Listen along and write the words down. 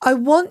I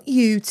want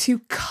you to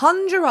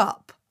conjure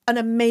up an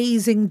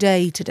amazing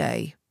day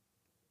today.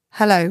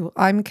 Hello,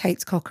 I'm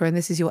Kate Cocker and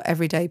this is your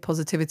Everyday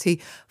Positivity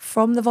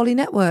from the Volley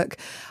Network.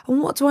 And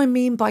what do I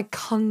mean by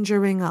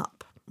conjuring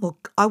up? Well,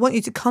 I want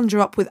you to conjure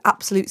up with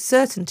absolute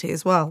certainty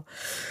as well.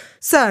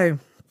 So,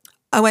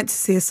 I went to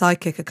see a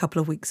psychic a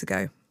couple of weeks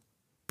ago,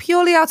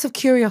 purely out of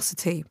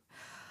curiosity.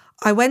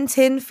 I went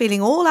in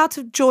feeling all out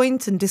of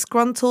joint and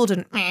disgruntled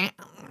and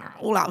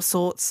all out of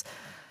sorts,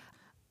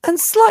 and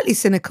slightly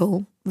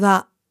cynical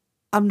that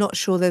I'm not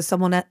sure there's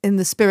someone in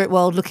the spirit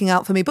world looking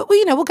out for me, but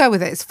we'll go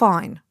with it. It's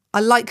fine. I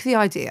like the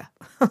idea.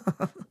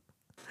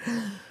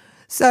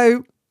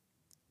 So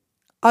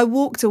I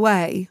walked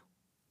away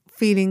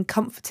feeling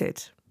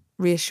comforted,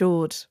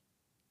 reassured,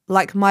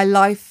 like my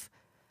life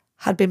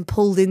had been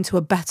pulled into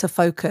a better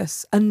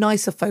focus, a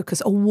nicer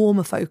focus, a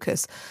warmer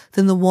focus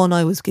than the one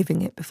I was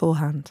giving it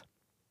beforehand.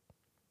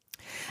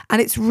 And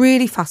it's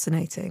really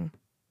fascinating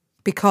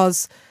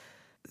because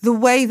the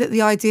way that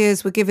the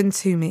ideas were given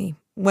to me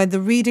when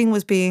the reading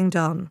was being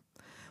done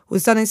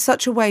was done in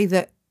such a way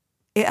that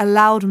it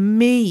allowed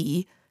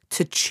me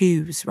to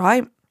choose,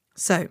 right?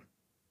 So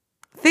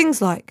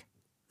things like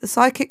the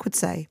psychic would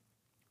say,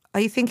 "Are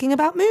you thinking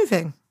about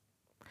moving?"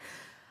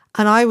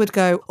 And I would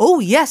go, "Oh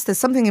yes, there's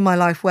something in my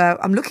life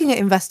where I'm looking at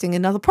investing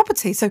in another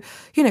property. So,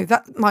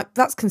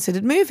 that's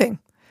considered moving."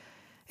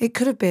 It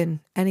could have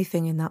been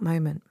anything in that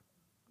moment.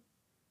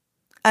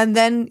 And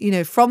then,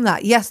 from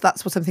that, yes,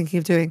 that's what I'm thinking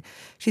of doing.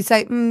 She'd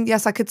say,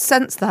 yes, I could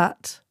sense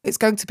that. It's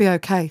going to be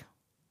okay.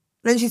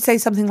 Then she'd say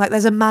something like,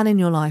 "There's a man in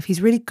your life.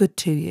 He's really good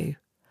to you."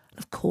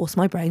 Of course,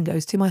 my brain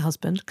goes to my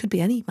husband. Could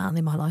be any man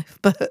in my life,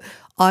 but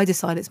I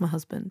decide it's my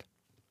husband.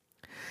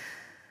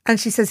 And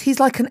she says, "He's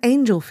like an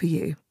angel for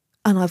you."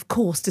 And I, of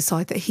course,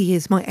 decide that he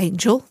is my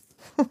angel.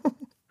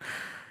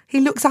 He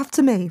looks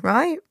after me,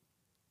 right?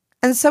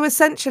 And so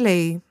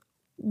essentially,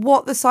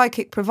 what the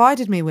psychic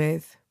provided me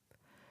with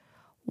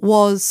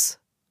was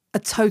a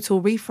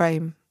total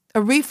reframe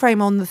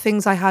on the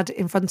things I had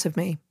in front of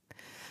me,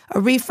 a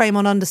reframe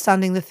on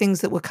understanding the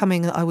things that were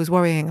coming that I was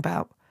worrying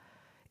about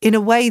in a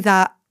way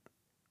that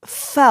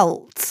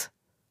felt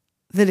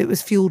that it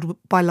was fueled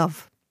by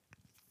love.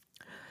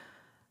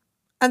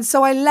 And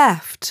so I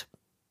left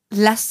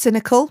less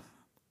cynical.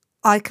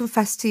 I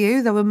confess to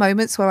you, there were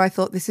moments where I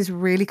thought this is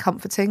really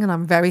comforting and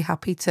I'm very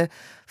happy to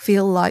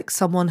feel like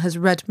someone has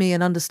read me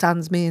and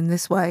understands me in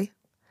this way.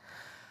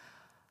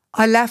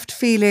 I left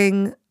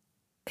feeling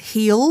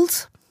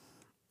healed.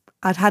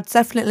 I'd had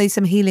definitely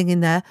some healing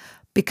in there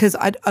because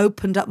I'd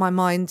opened up my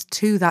mind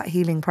to that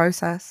healing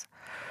process.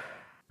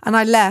 And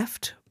I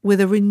left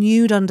with a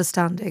renewed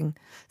understanding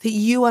that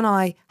you and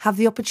I have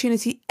the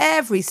opportunity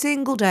every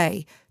single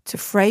day to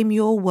frame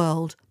your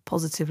world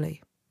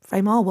positively,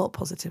 frame our world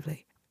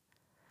positively.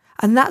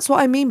 And that's what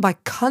I mean by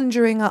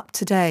conjuring up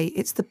today.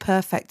 It's the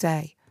perfect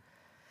day.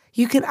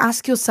 You can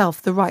ask yourself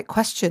the right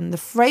question, the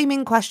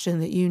framing question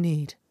that you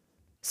need.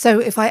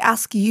 So if I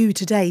ask you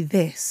today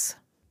this,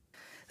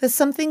 there's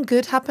something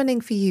good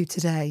happening for you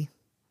today.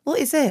 What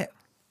is it?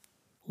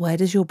 Where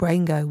does your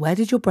brain go? Where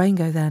did your brain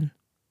go then?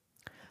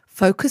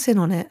 Focus in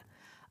on it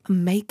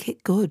and make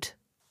it good.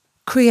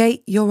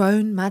 Create your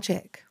own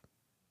magic.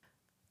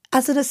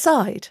 As an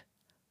aside,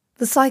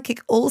 the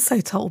psychic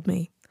also told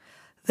me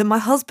that my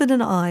husband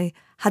and I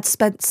had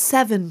spent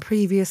 7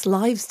 previous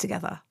lives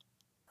together.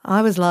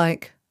 I was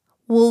like,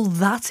 well,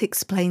 that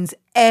explains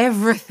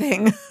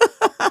everything.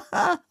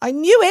 I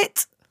knew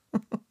it.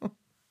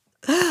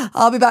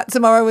 I'll be back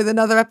tomorrow with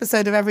another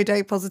episode of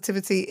Everyday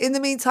Positivity. In the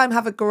meantime,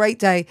 have a great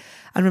day.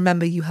 And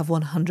remember, you have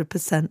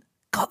 100%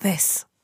 got this.